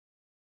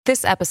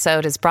This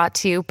episode is brought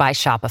to you by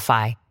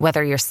Shopify.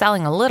 Whether you're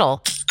selling a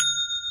little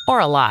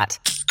or a lot,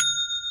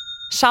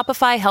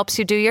 Shopify helps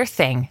you do your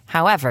thing,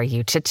 however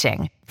you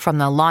cha-ching. From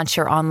the launch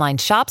your online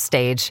shop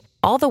stage,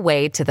 all the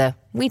way to the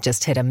we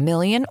just hit 1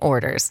 million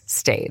orders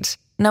stage.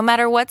 No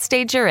matter what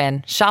stage you're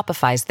in,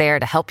 Shopify's there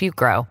to help you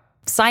grow.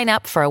 Sign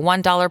up for a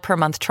 $1 per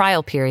month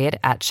trial period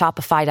at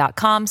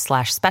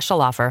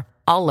shopify.com/special offer,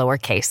 all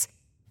lowercase.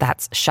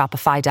 That's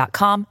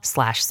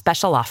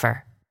shopify.com/special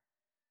offer.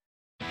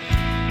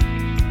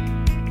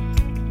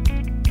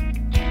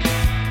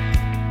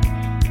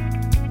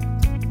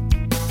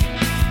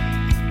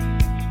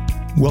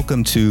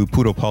 Welcome to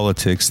Puro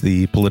Politics,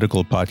 the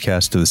political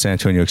podcast of the San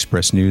Antonio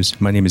Express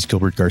News. My name is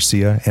Gilbert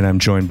Garcia, and I'm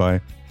joined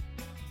by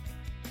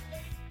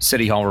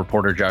City Hall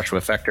reporter Joshua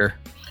Fechter,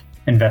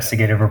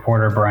 investigative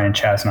reporter Brian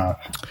Chasnoff.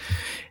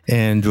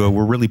 And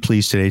we're really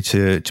pleased today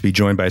to be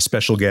joined by a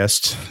special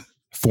guest,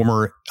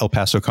 former El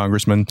Paso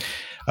Congressman,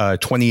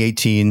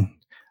 2018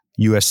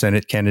 U.S.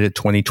 Senate candidate,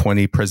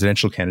 2020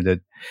 presidential candidate,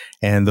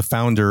 and the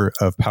founder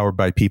of Powered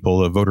by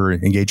People, a voter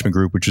engagement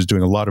group, which is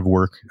doing a lot of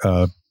work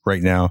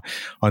right now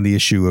on the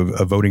issue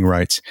of voting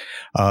rights.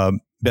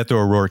 Beto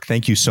O'Rourke,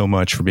 thank you so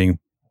much for being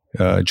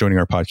joining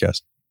our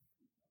podcast.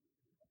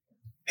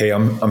 Hey,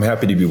 I'm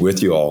happy to be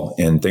with you all,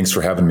 and thanks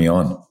for having me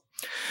on.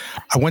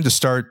 I wanted to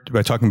start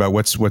by talking about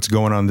what's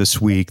going on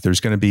this week. There's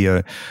going to be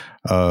a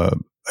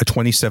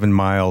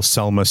 27-mile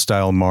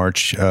Selma-style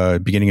march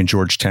beginning in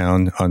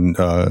Georgetown on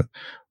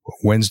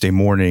Wednesday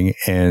morning,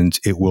 and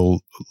it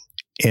will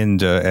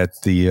end at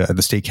the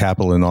state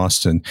capitol in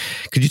Austin.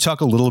 Could you talk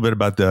a little bit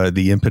about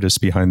the impetus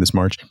behind this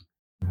march?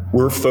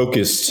 We're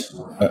focused,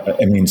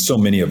 so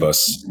many of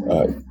us,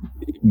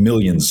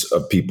 millions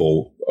of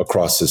people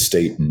across the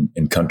state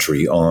and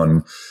country,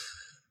 on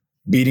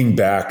beating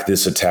back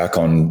this attack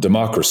on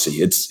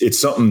democracy. It's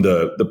something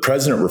the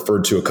president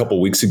referred to a couple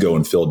of weeks ago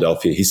in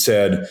Philadelphia. He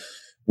said,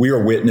 "We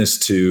are witness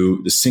to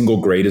the single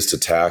greatest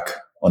attack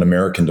on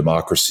American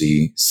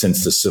democracy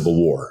since the Civil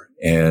War."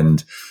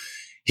 And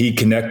he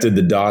connected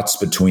the dots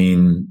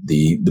between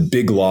the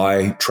big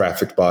lie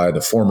trafficked by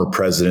the former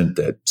president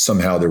that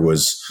somehow there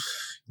was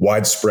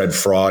widespread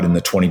fraud in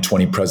the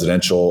 2020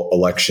 presidential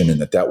election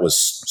and that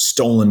was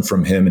stolen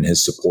from him and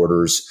his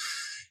supporters.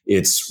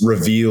 It's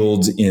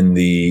revealed in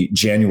the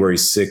January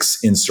 6th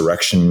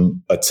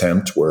insurrection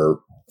attempt where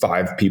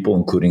 5 people,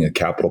 including a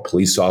Capitol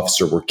police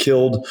officer, were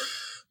killed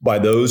by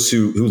those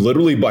who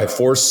literally by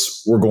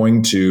force were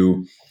going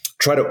to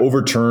try to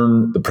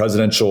overturn the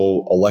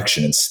presidential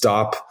election and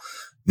stop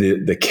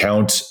the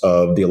count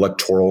of the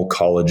Electoral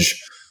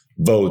College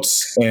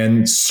votes.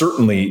 And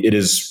certainly it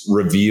is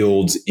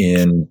revealed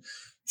in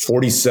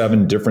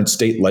 47 different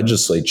state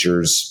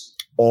legislatures,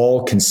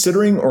 all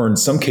considering or in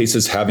some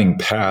cases having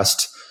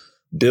passed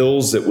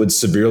bills that would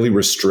severely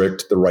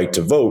restrict the right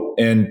to vote.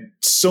 And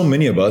so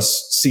many of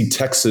us see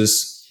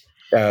Texas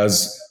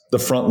as the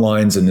front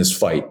lines in this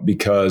fight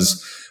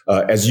because,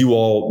 as you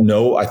all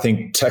know, I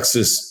think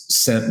Texas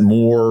sent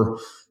more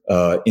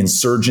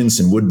insurgents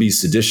and would-be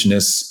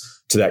seditionists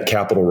to that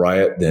Capitol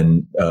riot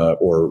than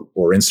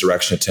or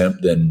insurrection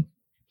attempt than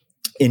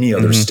any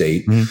other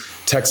state.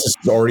 Texas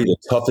is already the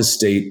toughest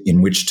state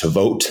in which to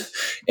vote,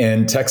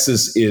 and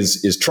Texas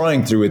is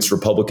trying through its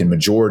Republican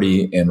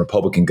majority and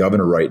Republican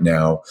governor right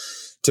now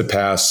to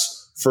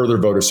pass further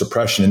voter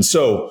suppression. And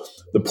so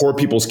the Poor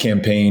People's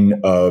Campaign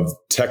of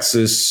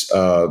Texas,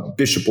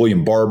 Bishop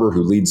William Barber,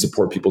 who leads the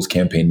Poor People's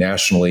Campaign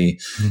nationally,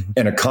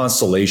 and a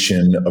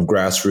constellation of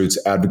grassroots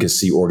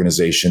advocacy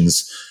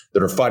organizations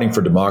that are fighting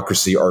for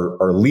democracy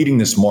are leading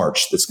this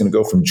march that's going to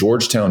go from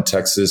Georgetown,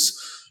 Texas,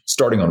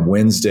 starting on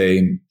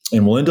Wednesday,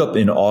 and we'll end up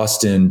in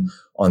Austin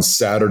on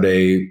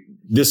Saturday,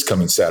 this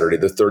coming Saturday,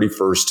 the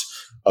 31st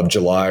of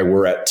July.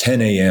 We're at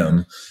 10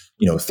 a.m.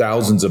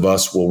 Thousands of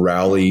us will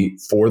rally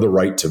for the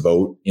right to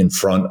vote in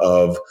front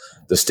of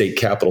the state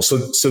capitol. So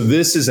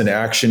this is an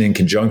action in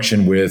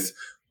conjunction with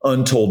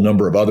untold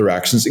number of other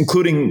actions,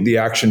 including the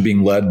action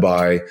being led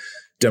by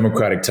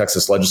Democratic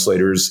Texas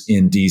legislators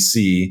in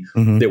D.C.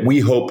 that we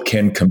hope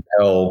can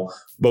compel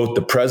both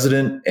the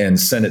president and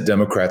Senate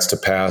Democrats to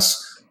pass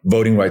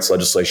voting rights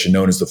legislation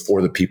known as the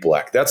For the People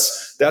Act.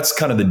 That's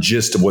kind of the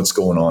gist of what's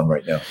going on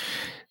right now.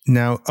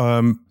 Now,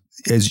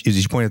 as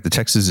you pointed out, the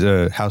Texas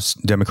House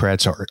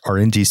Democrats are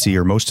in D.C.,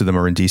 or most of them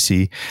are in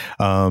D.C.,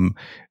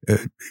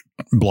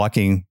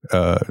 blocking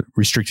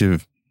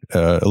restrictive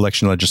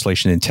election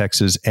legislation in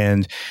Texas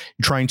and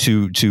trying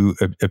to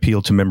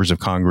appeal to members of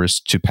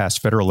Congress to pass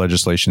federal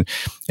legislation.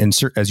 And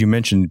as you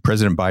mentioned,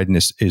 President Biden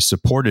is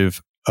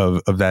supportive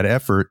of that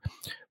effort,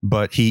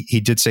 but he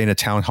did say in a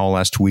town hall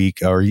last week,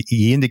 or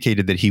he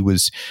indicated that he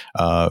was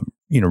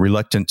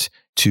reluctant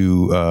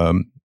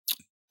to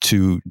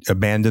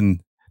abandon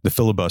the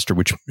filibuster,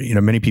 which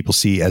many people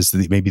see as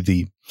maybe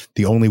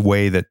the only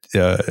way that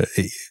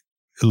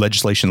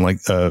legislation like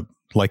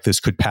this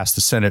could pass the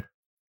Senate.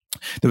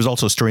 There was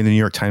also a story in the New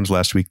York Times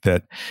last week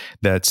that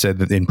said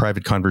that in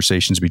private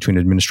conversations between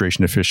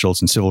administration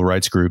officials and civil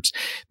rights groups,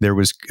 there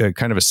was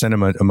kind of a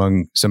sentiment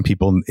among some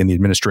people in the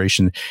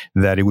administration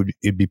that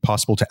it'd be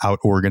possible to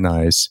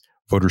out-organize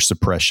voter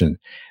suppression.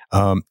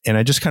 And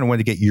I just kind of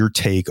wanted to get your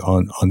take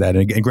on that.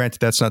 And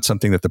granted, that's not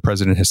something that the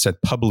president has said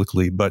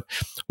publicly, but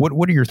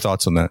what are your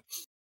thoughts on that?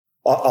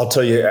 I'll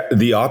tell you,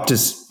 the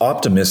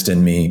optimist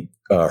in me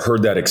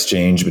heard that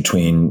exchange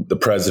between the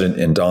president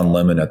and Don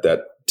Lemon at that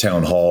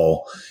town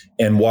hall.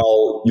 And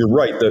while you're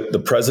right,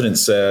 the president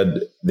said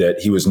that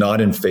he was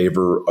not in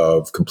favor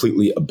of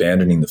completely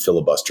abandoning the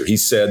filibuster. He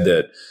said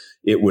that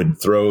it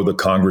would throw the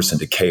Congress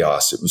into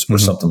chaos. It was or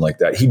something like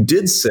that. He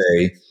did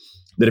say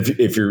that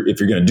if you're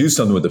going to do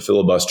something with the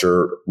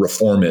filibuster,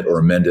 reform it or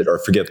amend it, or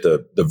forget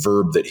the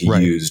verb that he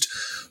used.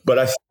 But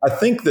I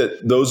think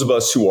that those of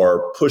us who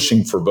are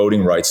pushing for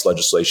voting rights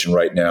legislation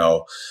right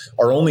now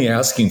are only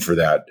asking for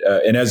that.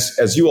 And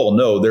as you all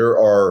know, there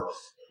are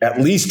at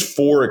least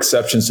 4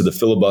 exceptions to the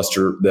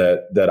filibuster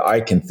that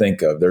I can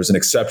think of. There's an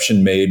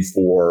exception made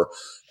for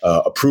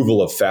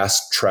approval of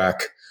fast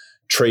track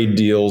trade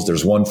deals.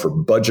 There's one for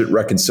budget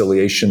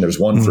reconciliation. There's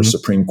one for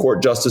Supreme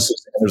Court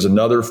justices. And there's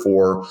another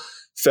for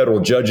federal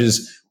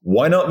judges.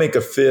 Why not make a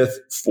 5th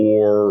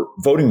for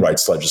voting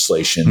rights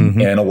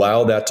legislation and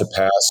allow that to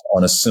pass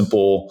on a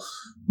simple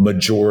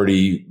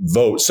majority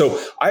vote? So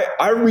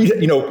I read,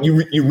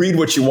 you read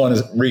what you want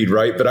to read,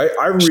 right? But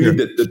I read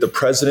that the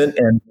president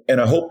and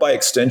I hope by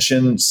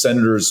extension,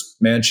 Senators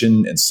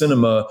Manchin and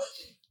Sinema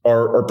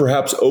are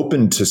perhaps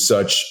open to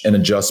such an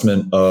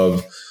adjustment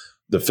of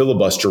the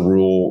filibuster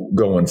rule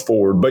going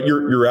forward. But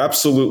you're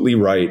absolutely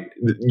right.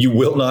 You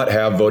will not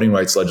have voting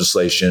rights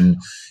legislation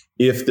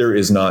if there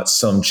is not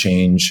some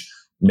change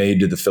made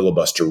to the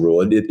filibuster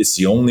rule. It's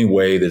the only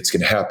way that it's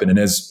going to happen. And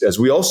as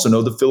we also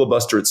know, the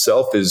filibuster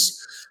itself is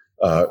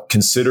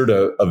considered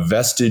a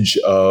vestige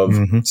of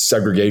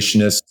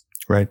segregationist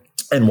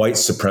and white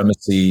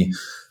supremacy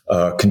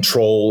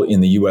control in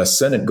the U.S.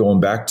 Senate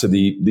going back to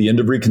the end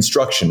of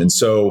Reconstruction. And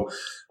so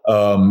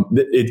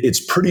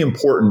it's pretty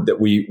important that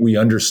we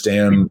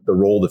understand the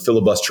role the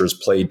filibuster has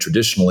played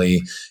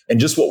traditionally and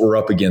just what we're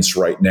up against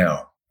right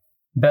now.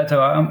 Beto,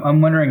 I'm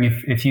wondering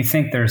if you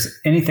think there's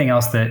anything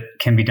else that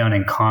can be done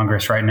in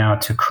Congress right now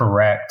to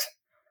correct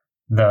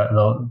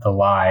the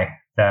lie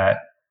that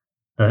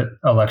the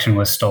election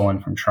was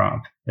stolen from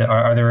Trump.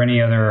 Are there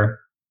any other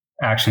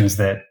actions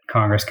that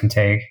Congress can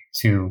take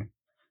to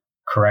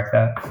correct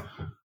that?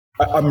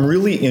 I'm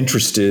really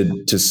interested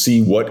to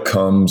see what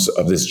comes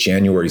of this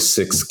January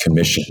 6th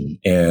commission.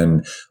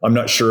 And I'm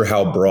not sure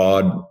how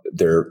broad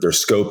their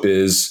scope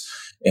is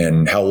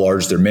and how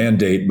large their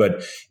mandate.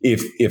 But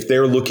if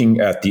they're looking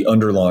at the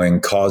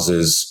underlying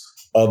causes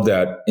of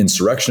that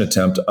insurrection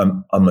attempt,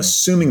 I'm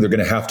assuming they're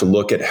going to have to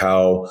look at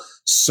how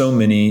so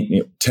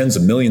many tens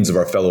of millions of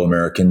our fellow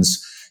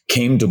Americans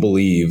came to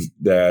believe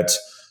that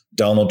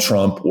Donald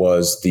Trump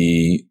was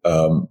the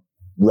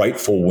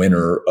rightful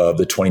winner of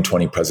the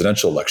 2020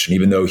 presidential election,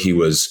 even though he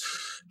was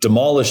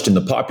demolished in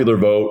the popular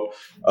vote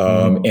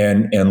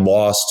and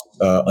lost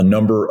a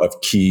number of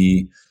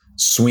key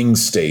swing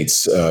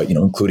states,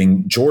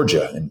 including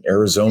Georgia and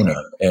Arizona.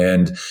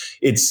 And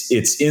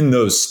it's in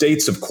those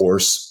states, of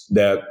course,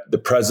 that the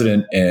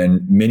president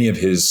and many of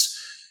his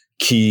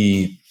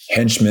key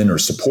henchmen or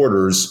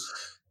supporters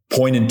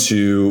pointed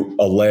to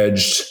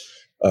alleged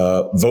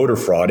voter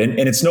fraud. And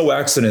it's no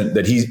accident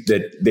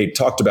that they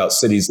talked about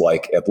cities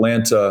like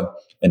Atlanta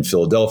and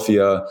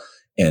Philadelphia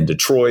and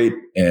Detroit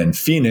and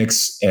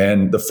Phoenix.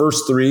 And the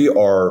first 3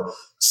 are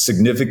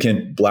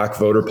significant Black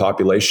voter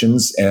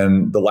populations.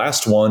 And the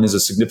last one is a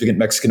significant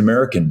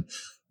Mexican-American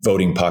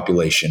voting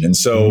population. And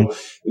so,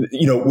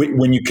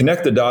 when you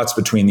connect the dots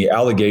between the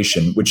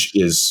allegation, which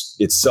is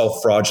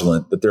itself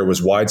fraudulent, that there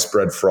was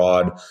widespread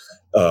fraud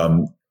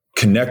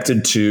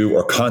connected to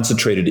or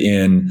concentrated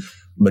in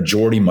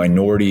majority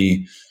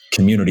minority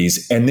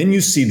communities. And then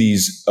you see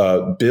these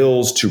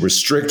bills to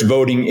restrict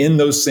voting in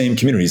those same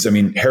communities. I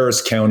mean,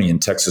 Harris County in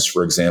Texas,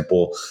 for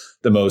example,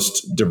 the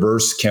most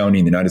diverse county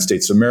in the United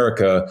States of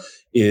America,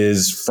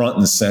 is front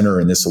and center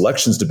in this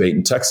elections debate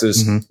in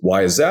Texas.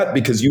 Why is that?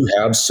 Because you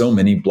have so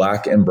many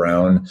Black and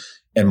brown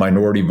and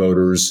minority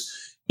voters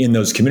in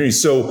those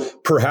communities. So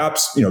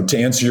perhaps, to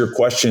answer your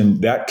question,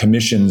 that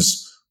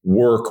commission's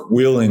work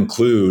will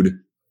include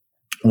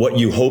what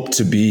you hope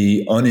to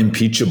be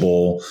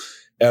unimpeachable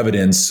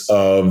evidence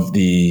of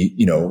the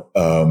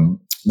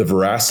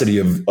veracity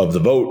of the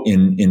vote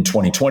in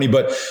 2020.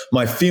 But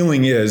my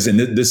feeling is, and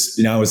this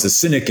now is the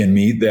cynic in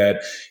me,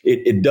 that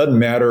it doesn't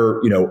matter,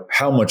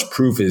 how much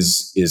proof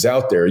is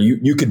out there.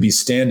 You could be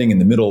standing in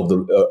the middle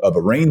of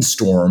a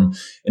rainstorm,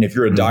 and if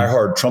you're a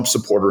diehard Trump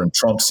supporter and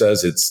Trump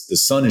says the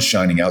sun is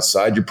shining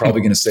outside, you're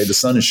probably going to say the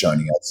sun is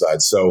shining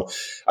outside. So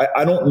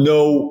I don't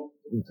know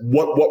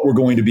what we're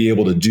going to be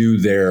able to do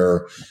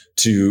there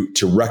to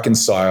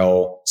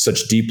reconcile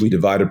such deeply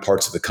divided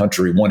parts of the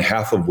country, one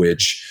half of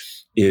which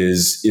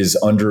is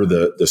under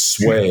the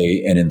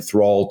sway and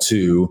enthralled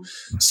to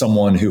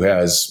someone who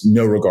has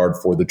no regard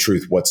for the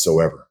truth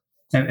whatsoever.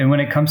 And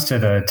when it comes to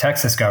the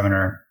Texas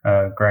governor,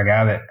 Greg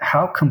Abbott,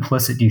 how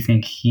complicit do you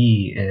think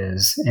he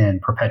is in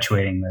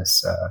perpetuating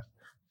this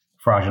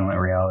fraudulent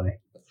reality?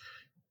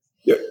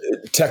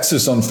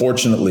 Texas,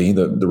 unfortunately,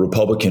 the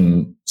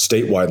Republican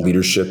statewide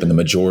leadership and the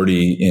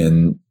majority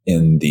in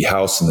the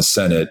House and the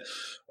Senate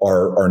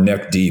are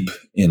neck deep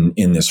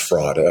in this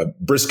fraud.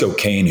 Briscoe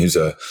Cain, who's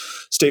a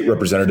state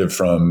representative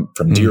from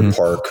Deer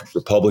Park,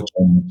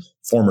 Republican,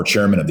 former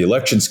chairman of the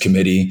Elections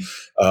Committee,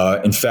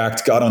 in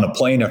fact, got on a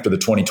plane after the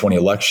 2020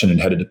 election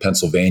and headed to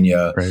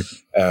Pennsylvania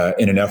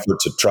in an effort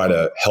to try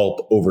to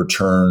help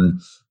overturn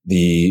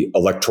the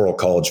Electoral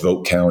College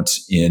vote count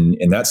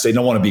in that state. And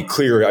I want to be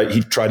clear, he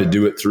tried to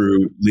do it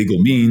through legal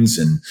means,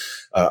 and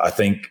I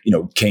think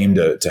came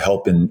to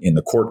help in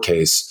the court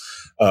case.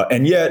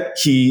 And yet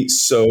he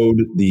sowed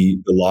the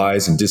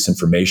lies and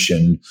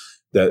disinformation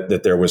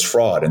that there was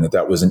fraud and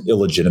that was an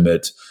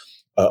illegitimate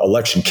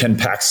election. Ken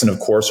Paxton, of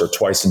course, our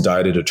twice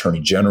indicted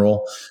attorney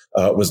general,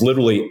 was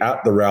literally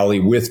at the rally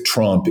with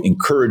Trump,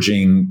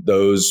 encouraging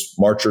those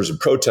marchers and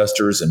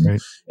protesters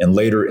and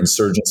later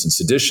insurgents and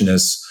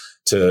seditionists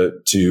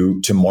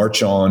to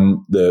march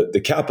on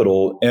the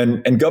Capitol.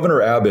 And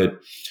Governor Abbott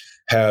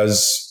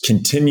has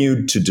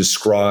continued to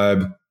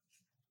describe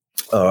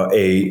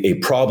a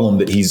problem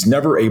that he's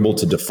never able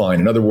to define.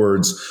 In other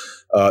words,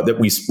 that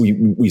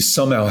we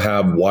somehow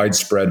have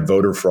widespread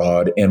voter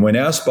fraud. And when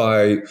asked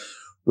by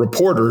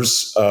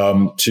reporters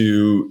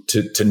to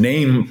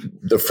name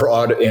the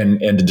fraud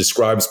and to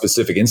describe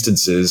specific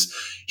instances,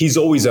 he's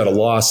always at a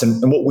loss.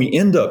 And what we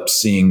end up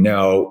seeing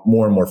now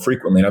more and more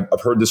frequently, and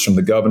I've heard this from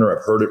the governor,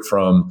 I've heard it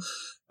from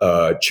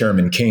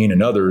Chairman Cain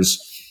and others,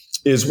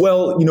 is,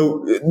 well,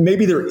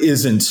 maybe there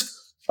isn't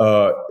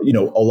a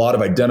lot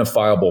of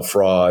identifiable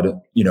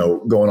fraud,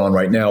 going on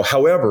right now.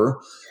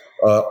 However,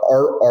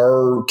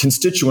 our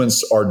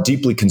constituents are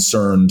deeply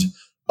concerned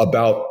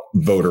about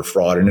voter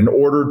fraud. And in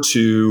order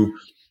to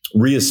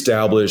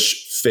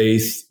reestablish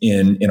faith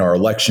in our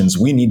elections,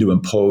 we need to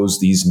impose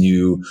these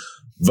new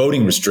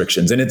voting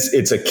restrictions. And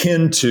it's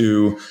akin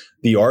to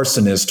the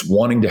arsonist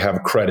wanting to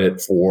have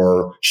credit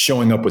for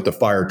showing up with the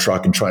fire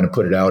truck and trying to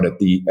put it out at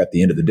the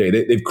end of the day.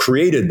 They've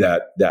created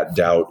that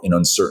doubt and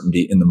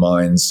uncertainty in the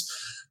minds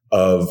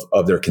of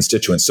their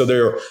constituents. So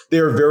they're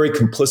very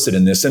complicit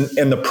in this.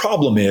 And the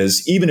problem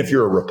is, even if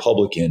you're a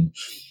Republican,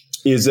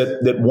 is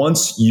that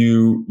once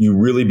you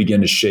really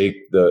begin to shake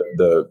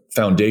the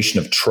foundation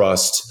of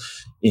trust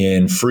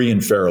in free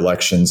and fair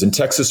elections in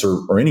Texas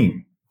or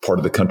any part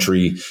of the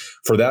country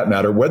for that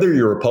matter, whether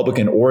you're a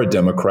Republican or a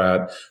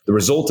Democrat, the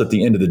result at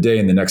the end of the day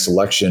in the next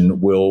election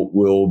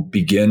will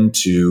begin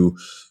to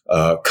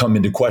come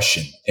into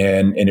question.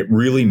 And it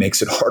really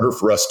makes it harder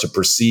for us to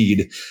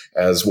proceed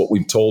as what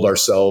we've told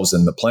ourselves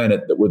and the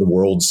planet that we're the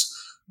world's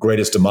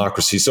greatest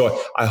democracy.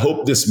 So I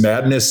hope this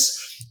madness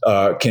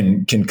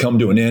can come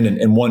to an end.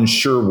 And one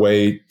sure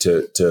way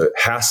to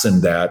hasten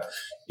that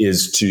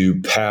is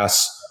to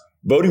pass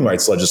voting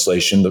rights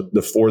legislation,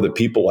 the For the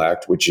People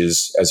Act, which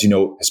is, as you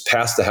know, has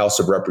passed the House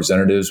of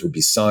Representatives, would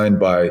be signed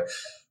by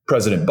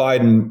President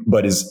Biden,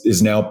 but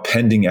is now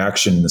pending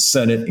action in the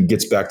Senate. It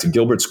gets back to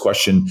Gilbert's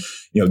question.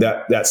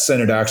 That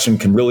Senate action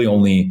can really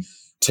only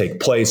take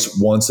place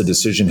once a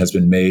decision has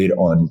been made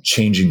on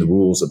changing the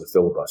rules of the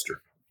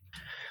filibuster.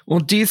 Well,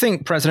 do you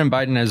think President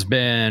Biden has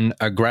been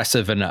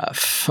aggressive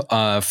enough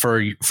for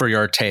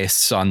your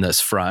tastes on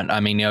this front? I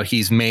mean,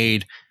 he's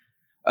made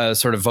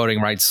sort of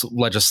voting rights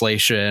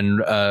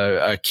legislation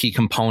a key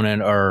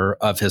component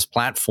of his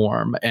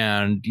platform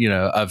and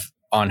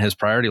on his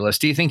priority list.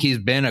 Do you think he's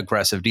been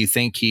aggressive? Do you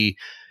think he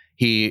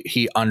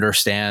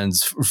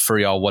understands for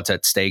y'all what's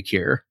at stake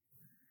here?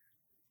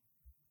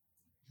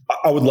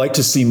 I would like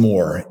to see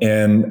more.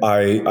 And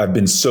I've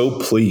been so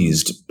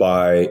pleased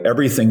by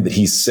everything that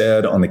he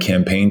said on the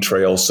campaign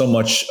trail. So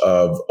much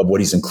of what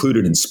he's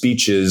included in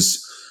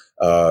speeches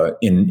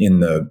in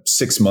the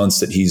 6 months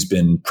that he's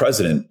been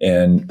president.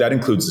 And that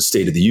includes the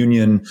State of the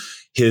Union,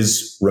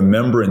 his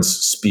remembrance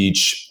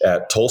speech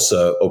at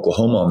Tulsa,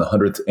 Oklahoma on the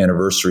 100th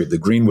anniversary of the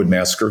Greenwood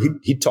Massacre.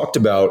 He talked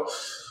about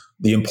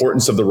the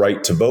importance of the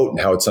right to vote and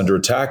how it's under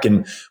attack.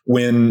 And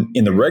when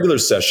in the regular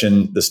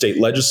session, the state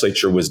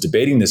legislature was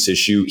debating this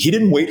issue, he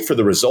didn't wait for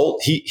the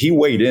result. He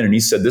weighed in and he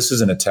said, this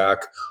is an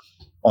attack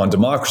on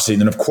democracy.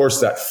 And then, of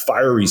course, that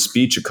fiery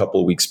speech a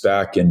couple of weeks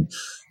back in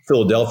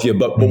Philadelphia.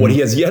 But what he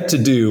has yet to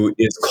do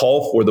is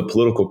call for the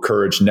political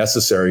courage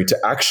necessary to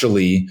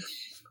actually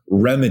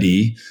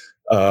remedy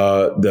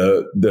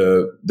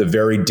the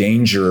very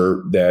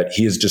danger that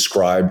he has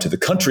described to the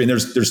country. And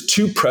there's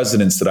two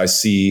presidents that I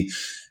see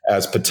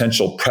as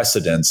potential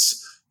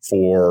precedents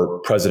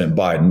for President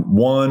Biden.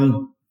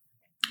 One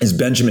is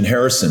Benjamin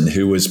Harrison,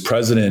 who was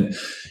president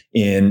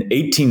in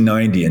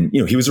 1890. And,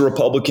 he was a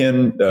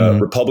Republican.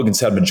 Republicans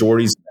had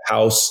majorities in the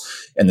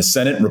House and the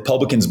Senate. And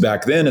Republicans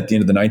back then at the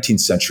end of the 19th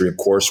century, of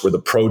course, were the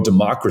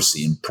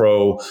pro-democracy and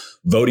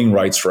pro-voting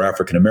rights for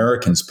African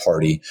Americans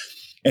party.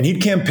 And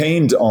he'd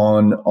campaigned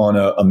on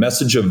a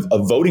message of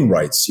voting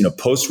rights,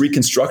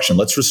 post-Reconstruction.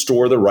 Let's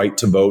restore the right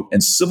to vote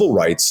and civil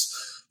rights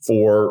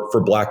for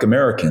Black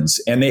Americans.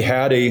 And they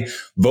had a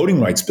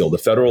voting rights bill, the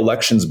Federal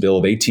Elections Bill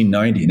of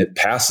 1890, and it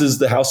passes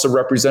the House of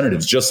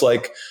Representatives, just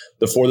like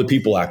the For the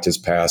People Act has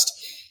passed.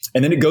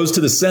 And then it goes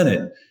to the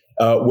Senate.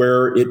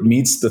 where it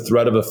meets the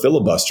threat of a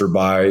filibuster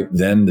by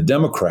then the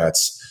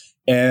Democrats.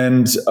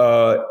 And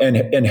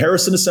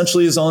Harrison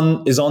essentially is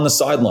on the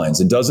sidelines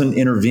and doesn't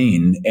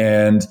intervene.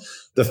 And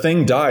the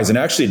thing dies. And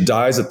actually it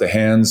dies at the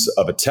hands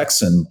of a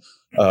Texan,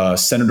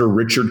 Senator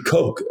Richard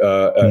Koch,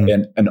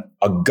 and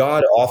a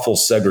god-awful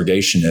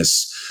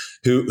segregationist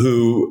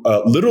who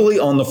literally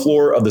on the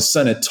floor of the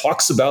Senate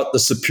talks about the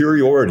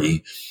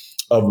superiority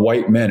of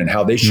white men and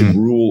how they should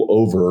rule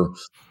over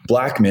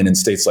black men in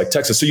states like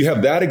Texas. So you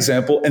have that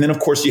example. And then, of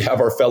course, you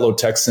have our fellow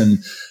Texan,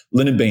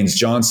 Lyndon Baines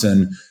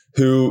Johnson,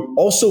 who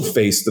also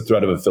faced the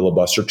threat of a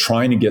filibuster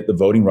trying to get the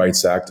Voting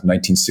Rights Act of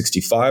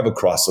 1965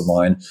 across the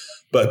line.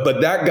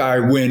 But that guy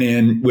went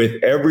in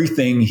with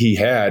everything he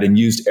had and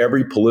used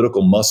every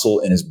political muscle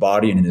in his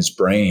body and in his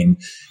brain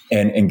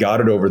and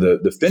got it over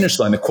the finish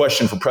line. The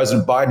question for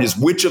President Biden is,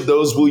 which of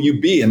those will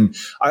you be? And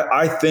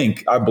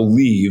I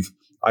believe,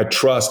 I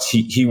trust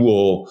he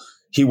will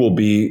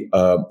be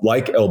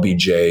like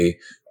LBJ,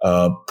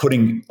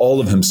 putting all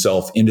of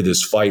himself into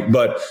this fight.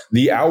 But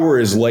the hour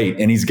is late,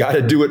 and he's got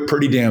to do it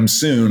pretty damn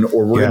soon,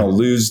 or we're going to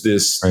lose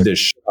this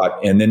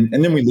shot, and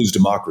then we lose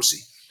democracy.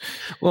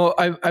 Well,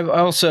 I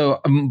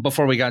also,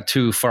 before we got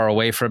too far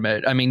away from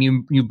it, I mean,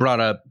 you brought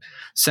up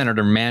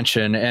Senator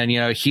Manchin,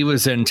 and he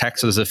was in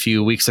Texas a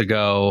few weeks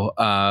ago,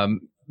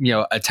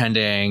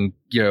 attending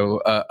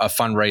a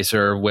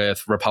fundraiser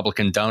with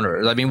Republican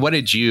donors. I mean, what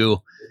did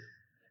you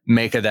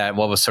make of that?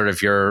 What was sort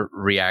of your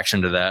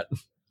reaction to that?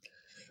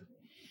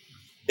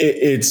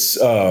 It's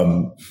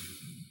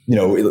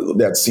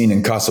that scene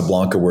in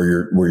Casablanca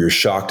where you're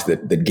shocked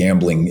that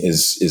gambling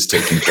is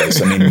taking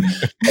place. I mean,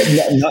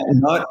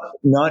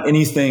 not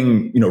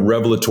anything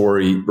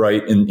revelatory,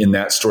 right? In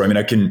that story. I mean,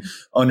 I can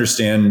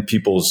understand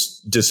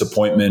people's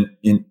disappointment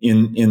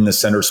in the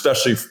center,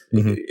 especially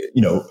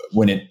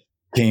when it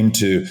came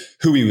to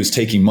who he was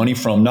taking money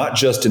from, not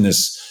just in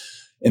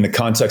the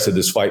context of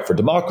this fight for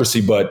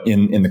democracy, but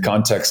in the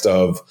context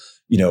of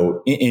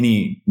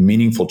any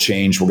meaningful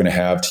change we're going to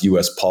have to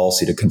U.S.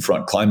 policy to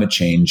confront climate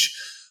change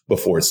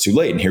before it's too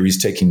late. And here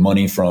he's taking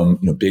money from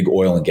big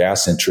oil and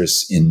gas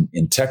interests in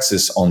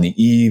Texas on the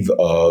eve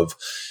of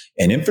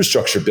an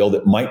infrastructure bill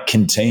that might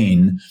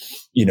contain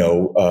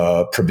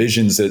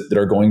provisions that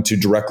are going to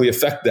directly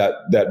affect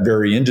that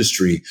very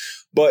industry.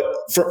 But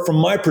from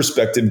my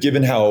perspective,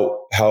 given how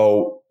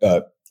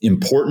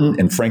important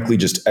and frankly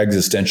just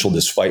existential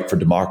this fight for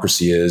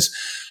democracy is,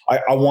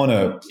 I want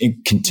to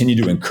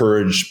continue to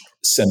encourage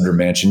Senator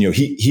Manchin.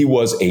 He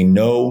was a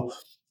no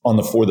on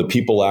the For the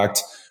People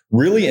Act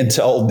really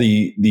until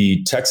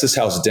the Texas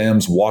House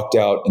Dems walked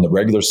out in the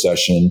regular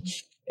session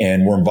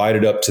and were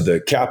invited up to the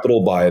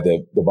Capitol by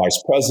the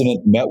vice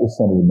president, met with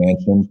Senator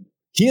Manchin.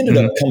 He ended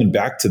up coming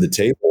back to the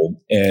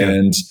table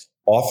and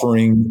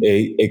offering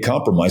a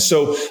compromise.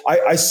 So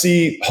I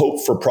see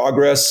hope for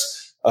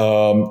progress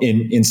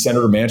in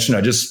Senator Manchin.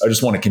 I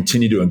just want to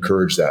continue to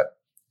encourage that.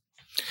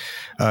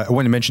 I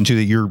want to mention too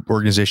that your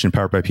organization,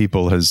 Powered by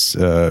People, has,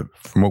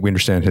 from what we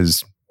understand,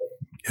 has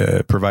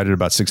provided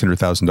about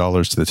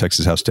 $600,000 to the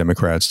Texas House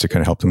Democrats to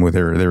kind of help them with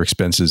their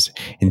expenses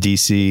in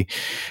D.C.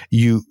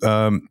 You,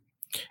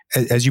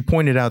 as you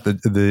pointed out,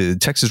 the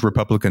Texas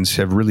Republicans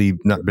have really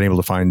not been able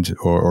to find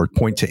or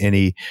point to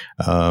any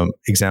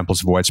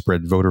examples of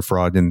widespread voter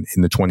fraud in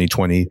the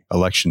 2020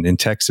 election in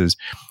Texas.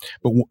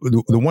 But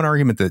the one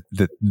argument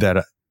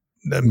that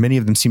many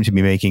of them seem to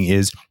be making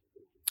is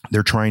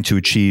they're trying to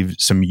achieve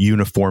some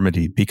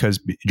uniformity, because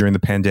during the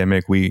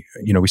pandemic, we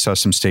saw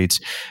some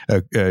states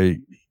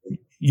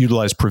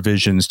utilize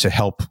provisions to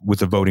help with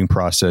the voting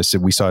process.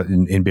 We saw it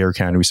in Bexar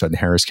County, we saw it in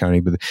Harris County,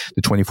 but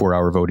the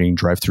 24-hour voting,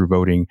 drive-through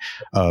voting,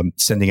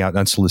 sending out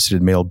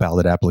unsolicited mail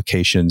ballot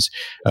applications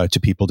to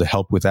people to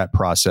help with that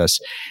process.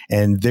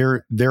 And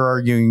they're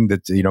arguing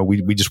that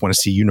we just want to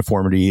see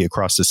uniformity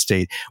across the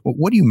state.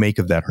 What do you make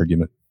of that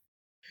argument?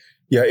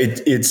 Yeah,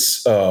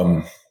 it's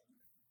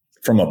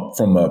from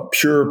a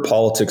pure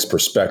politics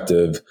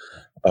perspective.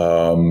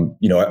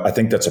 I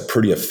think that's a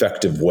pretty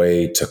effective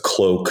way to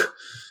cloak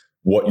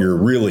what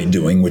you're really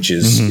doing, which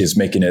is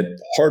making it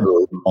harder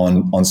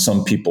on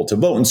some people to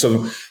vote. And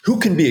so who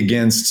can be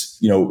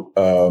against,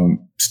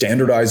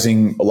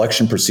 standardizing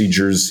election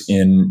procedures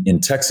in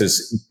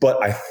Texas?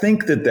 But I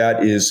think that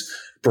is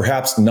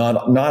perhaps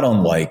not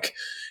unlike,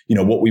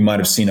 what we might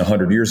have seen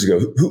 100 years ago.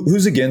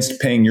 Who's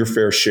against paying your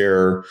fair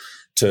share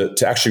to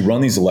actually run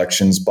these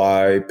elections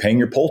by paying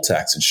your poll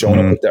tax and showing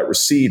up with that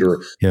receipt?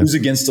 Or who's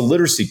against a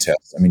literacy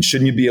test? I mean,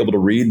 shouldn't you be able to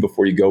read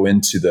before you go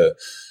into the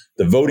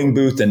voting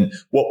booth? And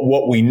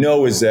what we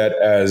know is that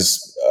as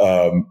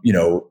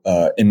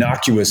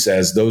innocuous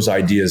as those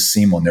ideas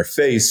seem on their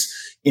face,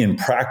 in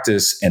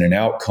practice and in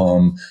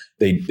outcome,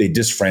 they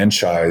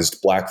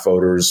disfranchised Black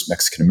voters,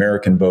 Mexican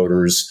American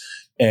voters,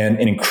 and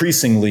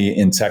increasingly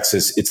in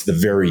Texas, it's the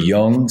very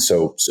young,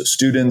 so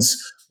students,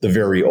 the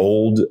very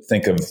old.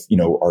 Think of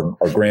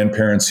our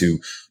grandparents who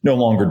no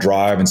longer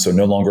drive and so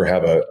no longer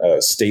have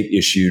a state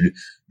issued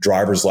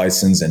driver's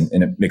license, and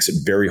it makes it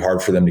very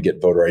hard for them to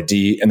get voter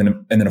ID. And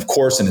then of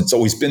course, and it's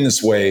always been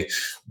this way,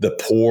 the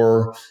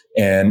poor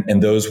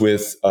and those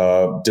with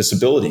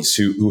disabilities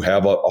who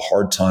have a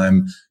hard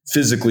time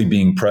physically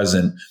being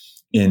present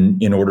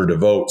in order to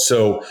vote.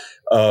 So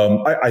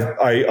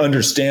I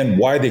understand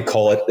why they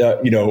call it,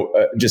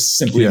 just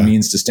simply a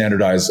means to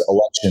standardize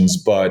elections.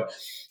 But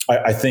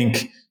I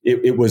think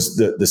it was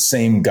the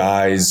same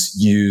guys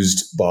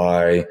used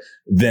by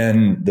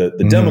then the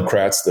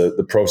Democrats,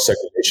 the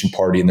pro-segregation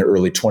party in the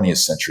early 20th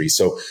century.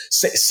 So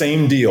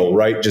same deal,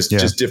 right? Just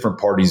different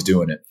parties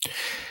doing it.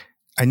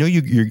 I know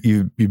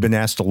you've been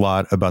asked a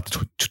lot about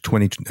the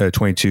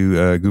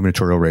 2022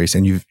 gubernatorial race,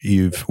 and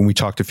you've when we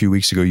talked a few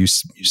weeks ago, you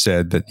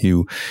said that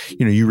you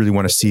really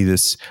want to see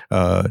this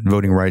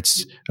voting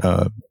rights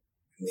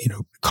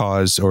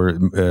cause or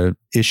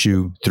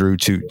issue through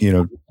to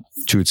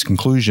its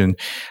conclusion.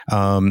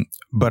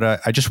 But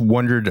I just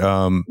wondered,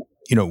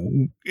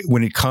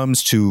 when it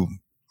comes to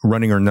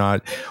running or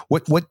not,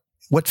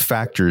 what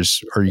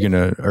factors are you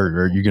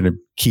gonna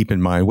keep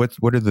in mind?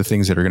 What are the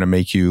things that are going to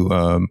make you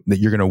that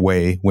you're going to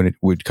weigh when it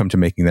would come to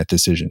making that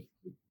decision?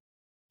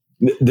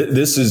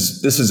 This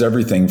is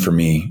everything for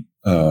me,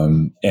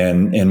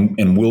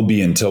 and will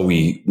be until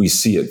we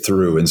see it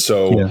through. And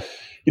so,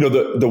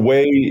 the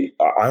way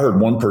I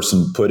heard one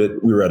person put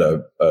it, we were at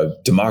a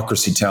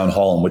democracy town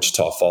hall in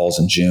Wichita Falls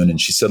in June,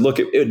 and she said, "Look,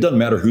 it doesn't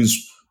matter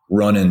who's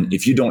running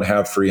if you don't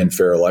have free and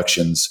fair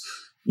elections.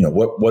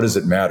 What does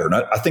it matter?" And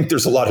I think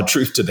there's a lot of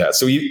truth to that.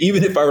 So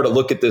even if I were to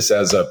look at this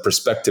as a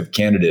prospective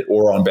candidate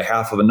or on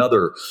behalf of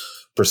another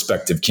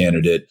prospective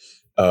candidate,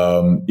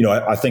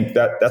 I think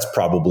that's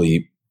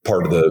probably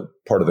part of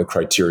the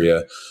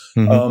criteria.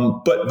 Mm-hmm.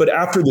 But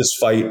after this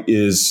fight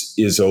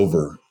is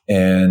over,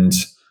 and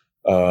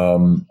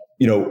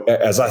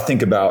as I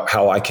think about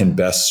how I can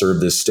best serve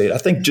this state, I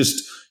think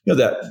just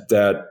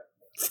that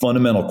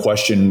fundamental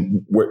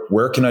question,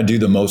 where can I do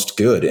the most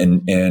good?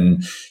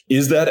 And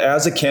is that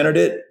as a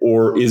candidate,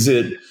 or is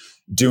it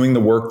doing the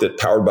work that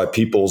Powered by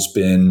People's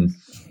been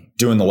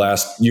doing the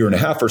last year and a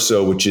half or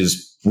so, which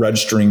is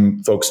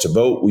registering folks to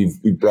vote?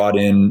 We've brought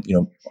in,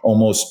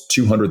 almost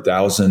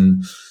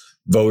 200,000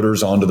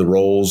 voters onto the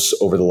rolls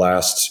over the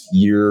last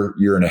year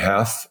and a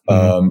half.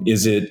 Mm-hmm.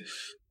 Is it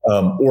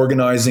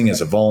organizing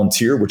as a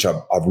volunteer, which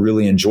I've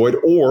really enjoyed,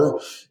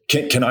 or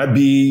can I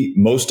be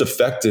most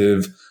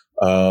effective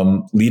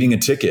leading a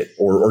ticket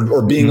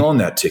or being on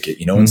that ticket,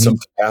 in some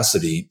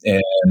capacity,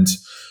 and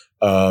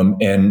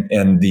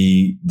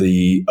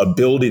the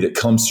ability that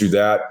comes through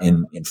that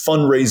in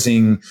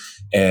fundraising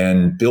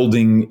and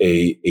building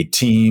a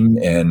team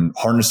and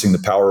harnessing the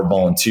power of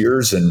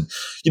volunteers, and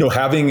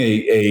having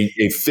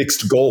a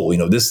fixed goal.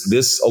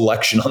 This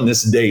election on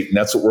this date, and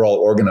that's what we're all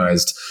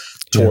organized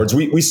towards.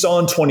 We saw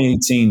in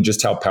 2018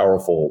 just how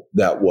powerful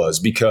that was,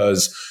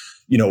 because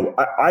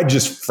I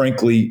just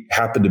frankly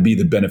happen to be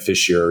the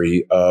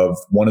beneficiary of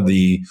one of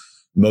the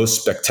most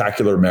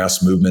spectacular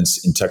mass movements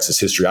in Texas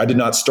history. I did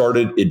not start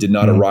it. It did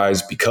not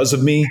arise because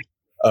of me,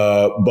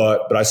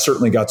 but I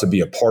certainly got to be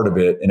a part of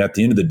it. And at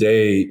the end of the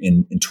day,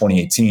 in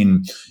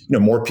 2018,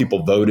 more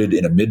people voted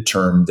in a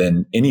midterm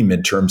than any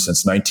midterm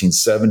since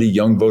 1970.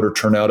 Young voter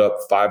turnout up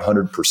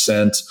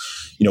 500%.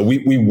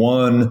 We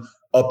won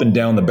up and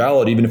down the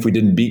ballot, even if we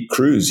didn't beat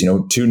Cruz.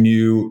 2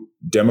 new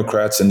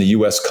Democrats in the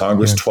U.S.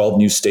 Congress, 12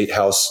 new state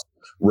house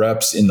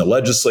reps in the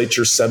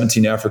legislature,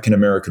 17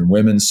 African-American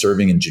women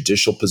serving in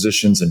judicial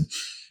positions in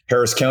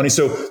Harris County.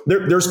 So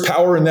there's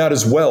power in that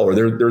as well, or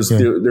there's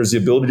the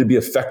ability to be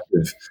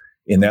effective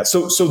in that.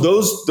 So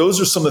those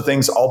are some of the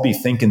things I'll be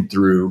thinking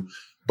through.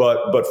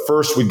 But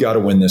first, we've got to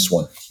win this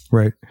one.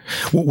 Right.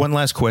 Well, one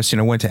last question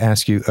I wanted to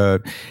ask you,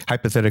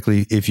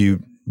 hypothetically, if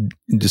you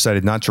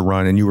decided not to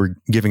run and you were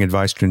giving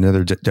advice to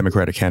another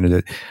Democratic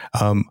candidate,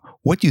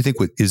 what do you think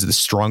is the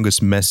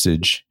strongest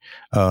message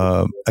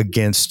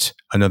against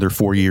another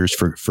 4 years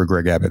for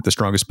Greg Abbott, the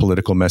strongest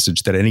political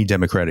message that any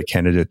Democratic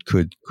candidate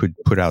could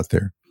put out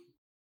there?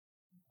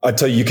 I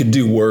tell you could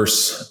do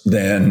worse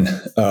than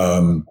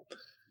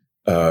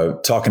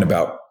talking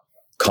about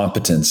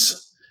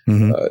competence.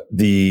 Mm-hmm.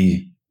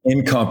 The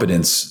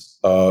incompetence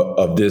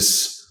of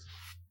this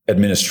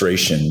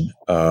administration,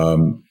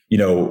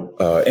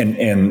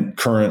 and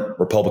current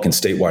Republican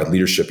statewide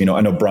leadership.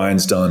 I know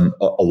Brian's done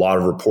a lot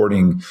of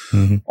reporting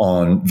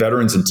on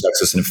veterans in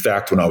Texas. And in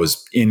fact, when I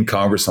was in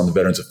Congress on the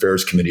Veterans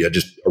Affairs Committee, I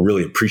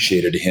really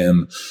appreciated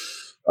him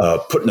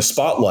putting a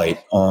spotlight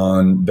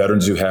on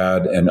veterans who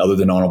had an other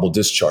than honorable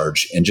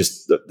discharge, and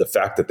just the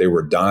fact that they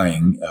were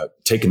dying,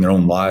 taking their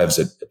own lives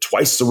at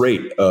twice the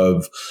rate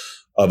of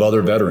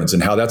other veterans,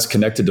 and how that's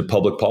connected to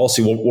public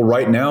policy. Well,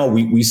 right now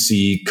we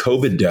see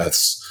COVID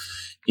deaths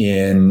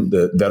in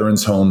the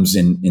veterans' homes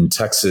in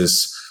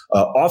Texas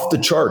off the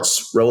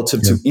charts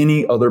relative to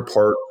any other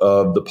part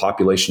of the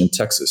population in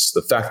Texas.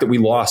 The fact that we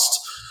lost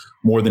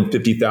more than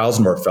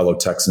 50,000 of our fellow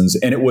Texans.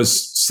 And it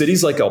was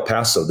cities like El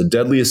Paso, the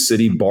deadliest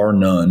city bar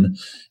none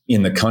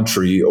in the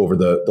country over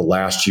the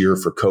last year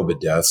for COVID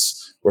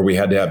deaths, where we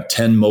had to have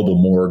 10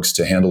 mobile morgues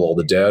to handle all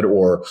the dead,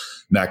 or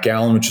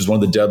McAllen, which is one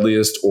of the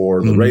deadliest,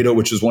 or Laredo,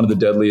 which is one of the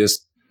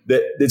deadliest.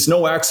 That it's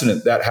no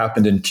accident that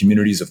happened in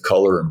communities of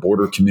color and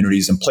border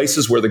communities and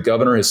places where the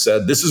governor has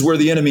said, this is where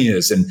the enemy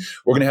is. And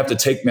we're going to have to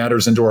take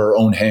matters into our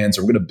own hands.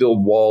 And we're going to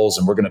build walls,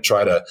 and we're going to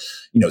try to,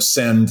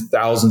 send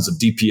thousands of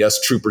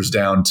DPS troopers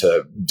down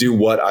to do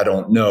what, I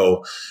don't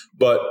know.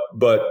 But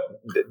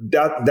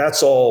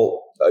that's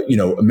all,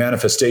 a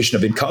manifestation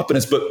of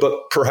incompetence. But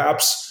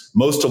perhaps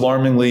most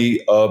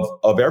alarmingly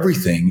of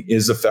everything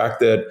is the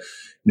fact that,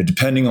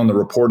 depending on the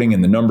reporting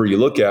and the number you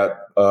look at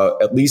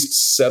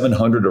least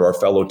 700 of our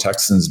fellow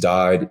Texans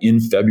died in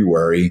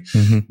February,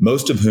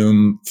 most of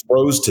whom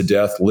froze to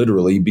death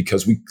literally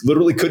because we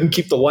literally couldn't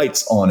keep the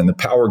lights on and the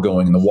power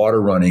going and the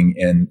water running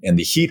and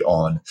the heat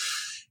on.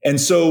 And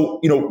so,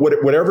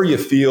 whatever you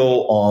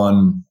feel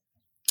on,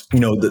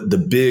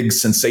 the big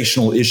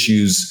sensational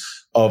issues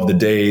of the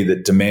day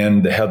that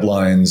demand the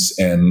headlines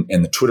and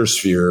the Twitter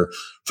sphere,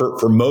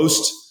 for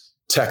most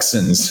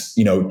Texans,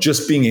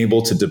 just being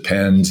able to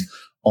depend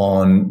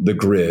on the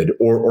grid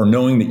or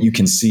knowing that you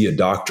can see a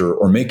doctor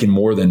or making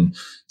more than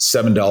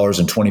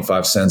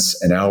 $7.25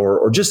 an hour,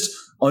 or just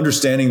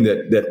understanding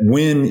that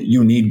when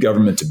you need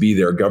government to be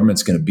there,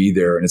 government's going to be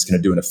there and it's going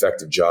to do an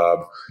effective job.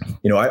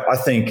 I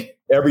think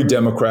every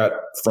Democrat,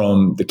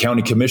 from the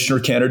county commissioner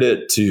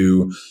candidate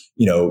to,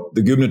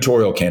 the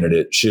gubernatorial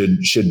candidate,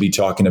 should be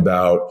talking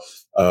about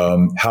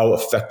how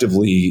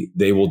effectively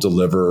they will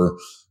deliver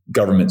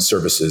government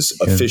services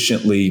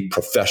efficiently,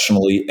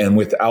 professionally, and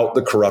without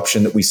the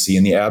corruption that we see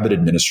in the Abbott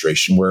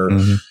administration, where,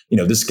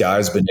 this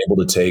guy's been able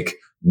to take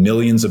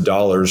millions of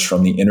dollars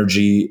from the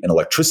energy and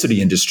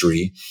electricity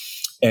industry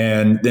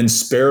and then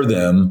spare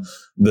them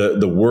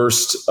the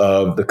worst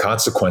of the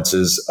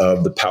consequences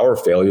of the power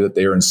failure that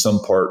they are in some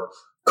part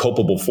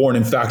culpable for. And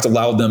in fact,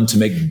 allowed them to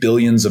make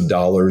billions of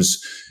dollars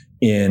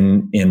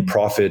in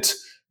profit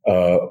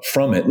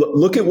from it.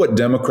 Look at what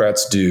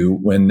Democrats do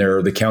when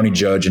they're the county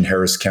judge in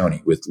Harris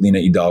County with Lena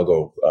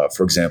Hidalgo,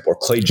 for example, or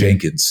Clay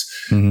Jenkins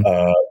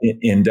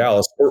in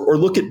Dallas, or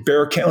look at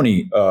Bexar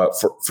County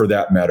for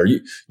that matter.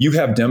 You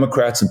have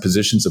Democrats in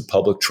positions of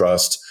public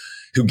trust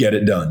who get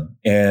it done,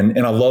 and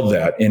I love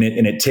that. And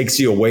it takes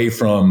you away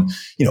from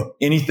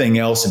anything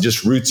else and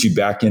just roots you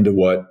back into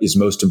what is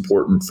most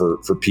important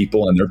for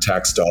people and their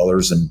tax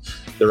dollars and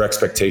their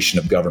expectation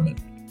of government.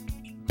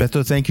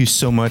 Beto, thank you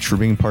so much for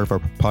being part of our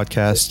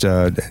podcast.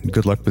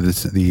 Good luck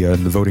with the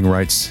voting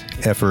rights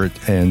effort,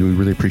 and we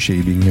really appreciate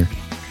you being here.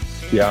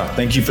 Yeah,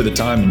 thank you for the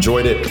time.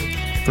 Enjoyed it.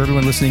 For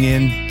everyone listening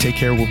in, take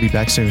care. We'll be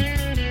back soon.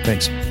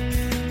 Thanks.